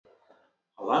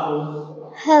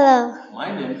Hello, Hello,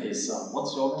 my name is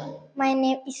what's your name? my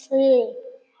name is Lily.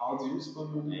 How do you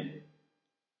spell your name?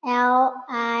 Lily.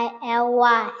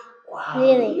 Wow,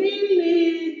 Lily.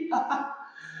 Lily.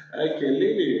 Okay,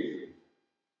 Lily.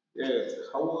 Yes.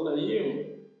 How old are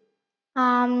you?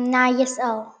 9 years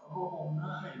old. Oh,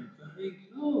 nine. Very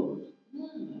good.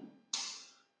 Hmm.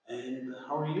 And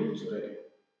how are you today?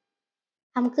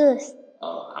 I'm good.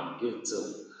 Oh, I'm good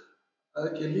too.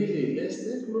 Okay, Lily. Let's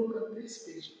take a look at this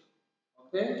picture.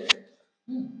 Okay.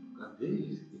 Look at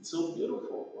this. It's so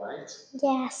beautiful, right?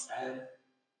 Yes, And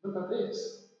look at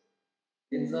this.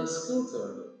 It's a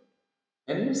scooter.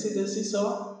 And you see the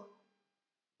seesaw?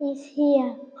 it's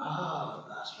here. Ah,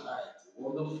 that's right.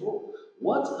 Wonderful.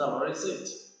 What color is it?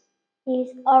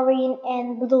 It's orange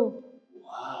and blue.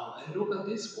 Wow, and look at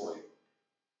this boy.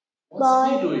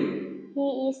 What's he Boy, doing?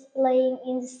 he is playing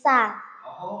in the sun.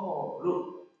 Oh, look.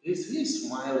 Is he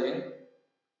smiling?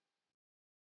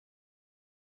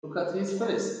 Look at his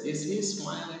face. Is he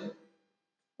smiling?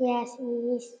 Yes, he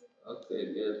is.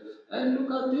 Okay, good. And look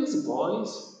at these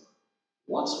boys.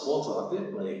 What sport are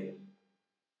they playing?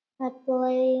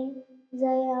 They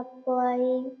are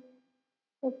playing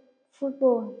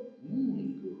football.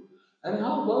 Good. And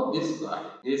how about this guy?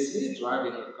 Is he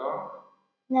driving a car?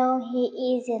 No,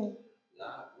 he isn't.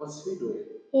 Yeah, what's he doing?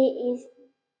 He is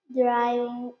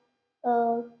driving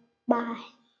a bike.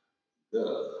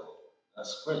 Good.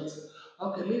 That's great.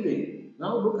 Okay, Lily,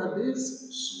 now look at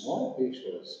these small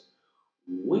pictures.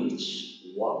 Which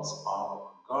ones are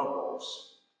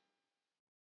gargoyles?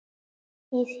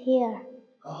 He's here.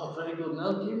 Oh, very good.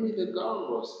 Now give me the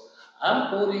gargoyles.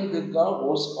 I'm putting the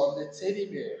gargoyles on the teddy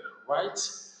bear, right?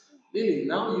 Lily,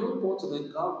 now you put the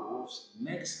gargoyles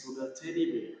next to the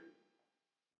teddy bear.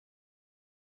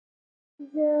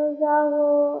 The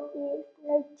gargoyle is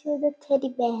next to the teddy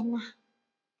bear now.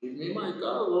 Give me my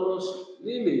gargoyles.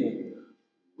 Lily,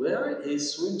 where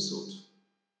is swimsuit?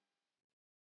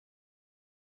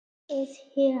 Is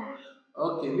here.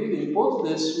 Okay, Lily, put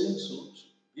the swimsuit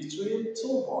between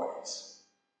two boys.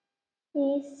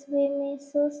 Is swimming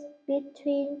suits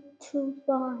between two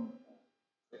bonds.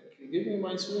 Okay, give me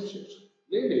my swimsuit.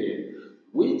 Lily,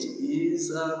 which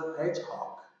is a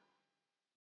hedgehog?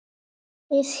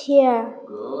 Is here.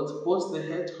 Good. Put the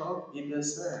hedgehog in the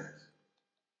sand.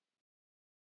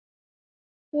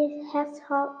 Is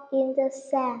hedgehog in the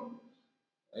sand.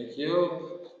 Thank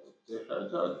you. The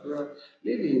hedgehog there.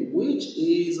 Lily, which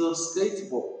is a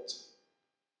skateboard?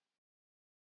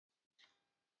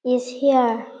 Is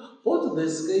here. Put the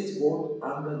skateboard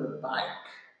under the bike.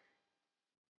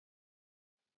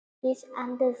 Is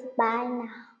under the bike now.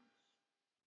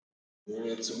 Give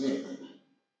it to me.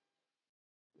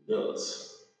 Good.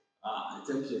 I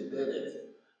think you did it.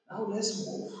 Now let's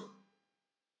move.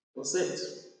 What's it?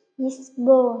 Is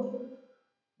bone.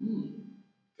 Hmm.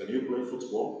 Can you play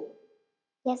football?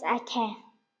 Yes, I can.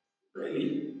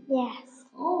 Really? Yes.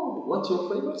 Oh, what's your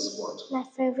favorite sport? My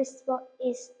favorite sport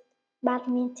is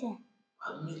badminton.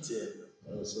 Badminton.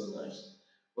 Oh, so nice.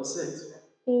 What's it?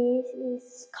 It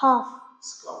is cough.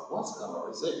 Scarf. What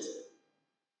color is it?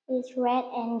 It's red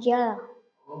and yellow.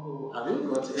 Oh, have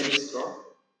you got any scarf?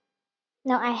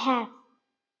 No, I have.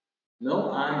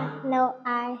 No, I. No,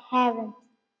 I haven't.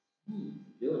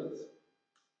 Good.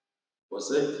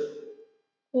 What's it?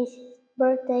 It's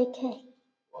birthday cake.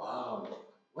 Wow.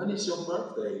 When is your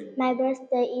birthday? My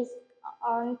birthday is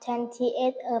on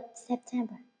 28th of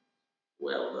September.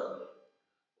 Well done.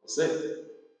 What's it?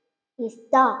 It's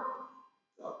dog.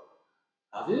 Uh,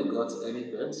 Have you got any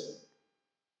pets?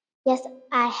 Yes,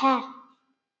 I have.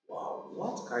 Wow.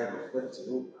 What kind of pet do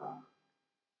you have?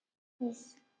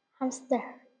 It's hamster.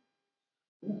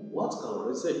 What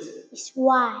color is it? It's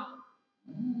white.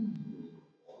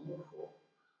 Wonderful.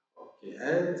 Okay.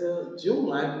 And do you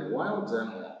like wild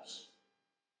animals?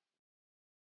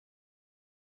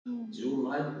 Mm, Do you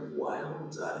like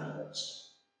wild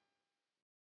animals?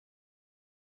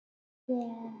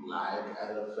 yeah, Like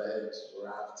elephants,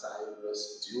 giraffe,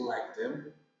 tigers. Do you like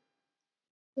them?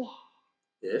 yeah.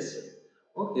 Yes.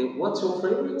 Okay. What's your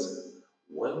favorite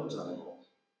wild animal?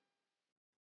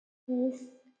 It's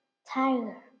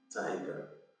tiger. Tiger.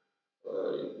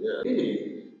 Yeah.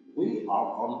 Hey, we are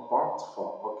on part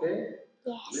four, okay?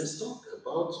 Yes. Let's talk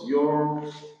about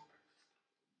your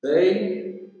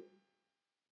day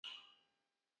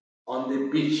on the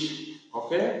beach,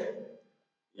 okay?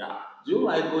 Yeah. Do you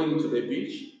like going to the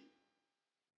beach?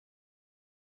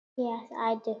 Yes,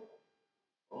 I do.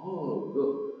 Oh,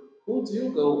 good. Who do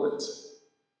you go with?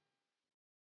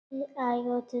 I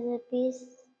go to the beach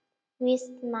with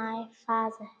my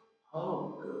father.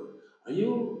 Oh, good. Are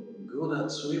you good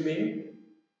at swimming?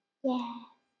 Yeah.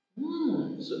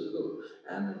 So good.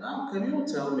 And now, can you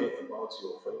tell me about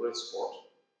your favorite sport?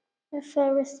 My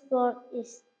favorite sport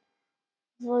is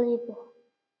volleyball.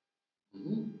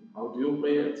 How do you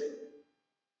play it?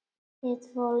 It's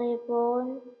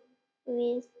volleyball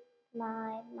with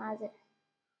my mother.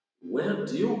 Where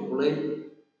do you play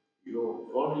your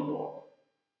volleyball?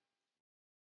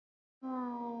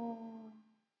 Uh,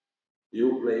 Do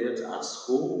you play it at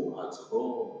school, at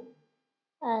home?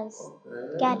 as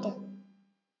Okay. garden.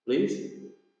 Please?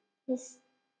 Is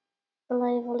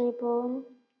play volleyball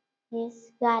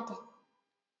is garden.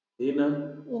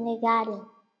 Dinner? In a garden.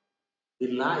 The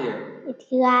lion. It's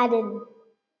garden.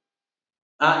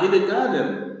 Ah, in the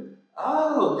garden.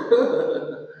 Oh,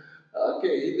 good.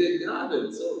 Okay, in the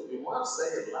garden. So you must say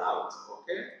it loud,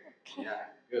 okay? Okay. Yeah,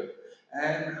 good.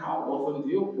 And how often do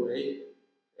you play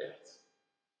it?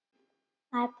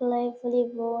 I play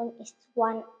volleyball is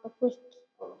one a week.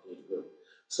 Okay, good.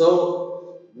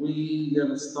 So we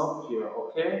gonna stop here,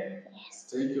 okay? Yes.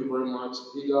 Thank you very much.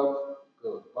 Big up.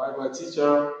 Good. Bye bye,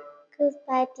 teacher.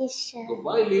 Goodbye, teacher.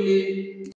 Goodbye, Lily.